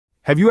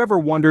Have you ever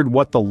wondered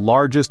what the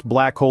largest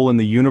black hole in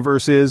the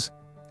universe is?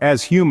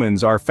 As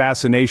humans, our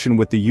fascination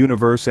with the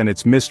universe and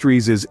its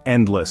mysteries is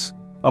endless.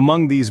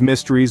 Among these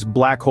mysteries,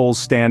 black holes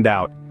stand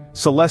out.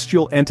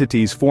 Celestial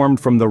entities formed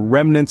from the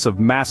remnants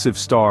of massive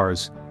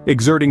stars,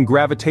 exerting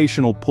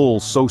gravitational pull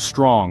so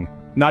strong,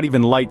 not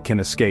even light can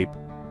escape.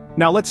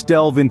 Now let's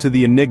delve into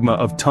the enigma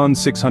of TON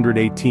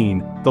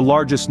 618, the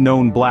largest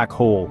known black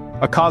hole,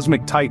 a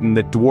cosmic titan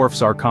that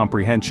dwarfs our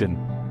comprehension.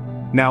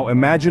 Now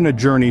imagine a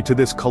journey to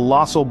this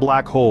colossal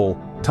black hole,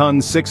 TON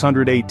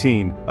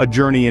 618, a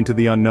journey into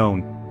the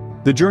unknown.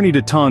 The journey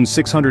to TON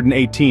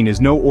 618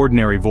 is no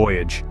ordinary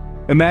voyage.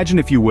 Imagine,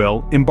 if you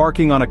will,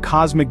 embarking on a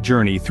cosmic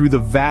journey through the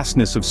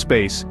vastness of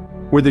space,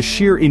 where the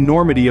sheer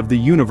enormity of the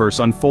universe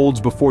unfolds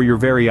before your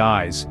very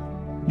eyes.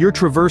 You're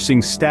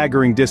traversing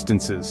staggering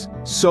distances,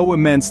 so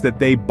immense that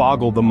they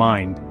boggle the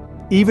mind.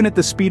 Even at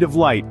the speed of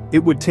light,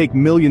 it would take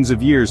millions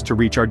of years to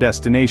reach our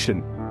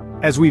destination.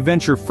 As we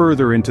venture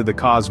further into the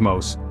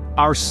cosmos,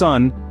 our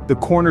sun, the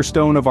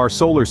cornerstone of our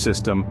solar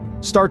system,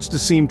 starts to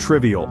seem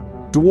trivial,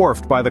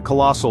 dwarfed by the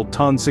colossal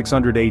TON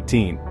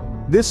 618.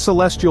 This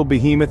celestial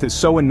behemoth is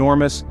so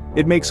enormous,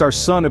 it makes our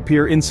sun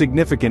appear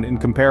insignificant in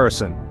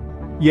comparison.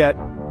 Yet,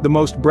 the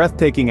most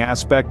breathtaking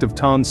aspect of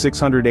TON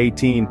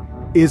 618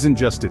 isn't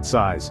just its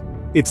size.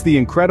 It's the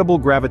incredible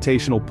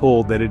gravitational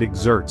pull that it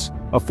exerts,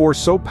 a force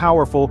so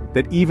powerful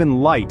that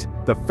even light,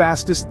 the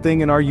fastest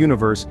thing in our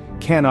universe,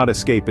 cannot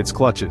escape its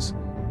clutches.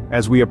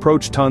 As we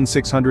approach TON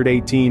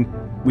 618,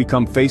 we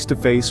come face to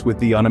face with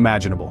the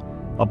unimaginable,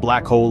 a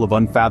black hole of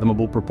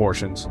unfathomable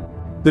proportions.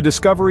 The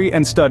discovery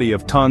and study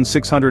of TON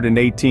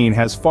 618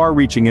 has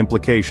far-reaching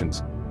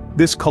implications.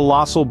 This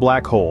colossal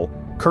black hole,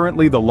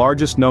 currently the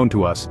largest known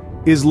to us,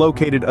 is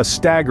located a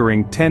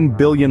staggering 10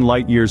 billion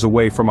light-years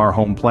away from our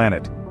home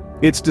planet.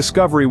 Its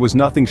discovery was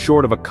nothing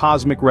short of a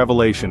cosmic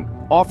revelation,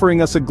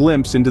 offering us a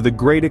glimpse into the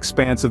great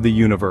expanse of the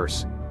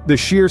universe. The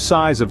sheer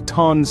size of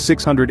TON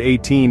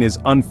 618 is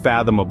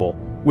unfathomable,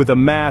 with a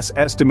mass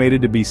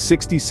estimated to be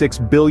 66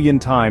 billion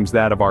times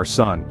that of our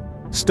Sun.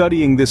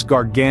 Studying this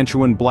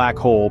gargantuan black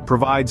hole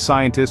provides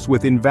scientists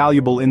with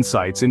invaluable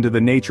insights into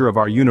the nature of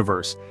our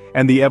universe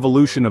and the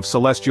evolution of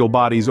celestial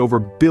bodies over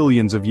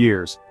billions of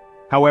years.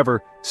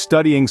 However,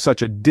 studying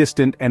such a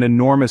distant and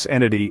enormous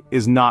entity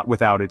is not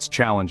without its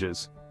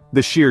challenges.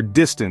 The sheer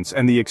distance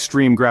and the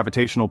extreme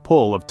gravitational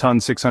pull of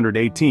TON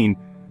 618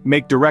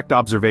 make direct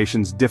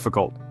observations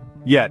difficult.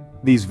 Yet,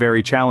 these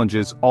very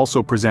challenges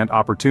also present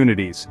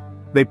opportunities.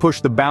 They push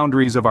the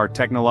boundaries of our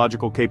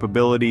technological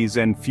capabilities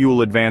and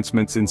fuel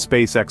advancements in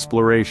space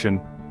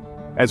exploration.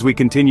 As we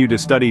continue to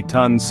study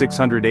TON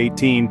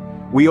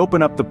 618, we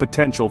open up the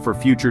potential for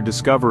future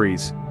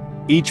discoveries.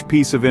 Each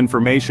piece of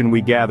information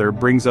we gather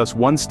brings us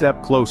one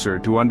step closer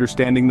to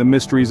understanding the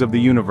mysteries of the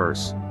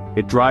universe.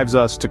 It drives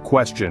us to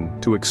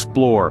question, to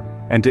explore,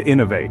 and to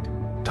innovate.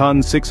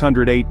 TON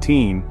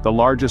 618, the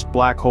largest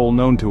black hole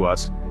known to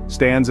us,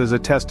 stands as a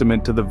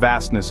testament to the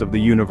vastness of the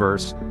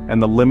universe and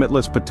the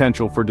limitless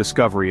potential for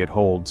discovery it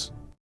holds.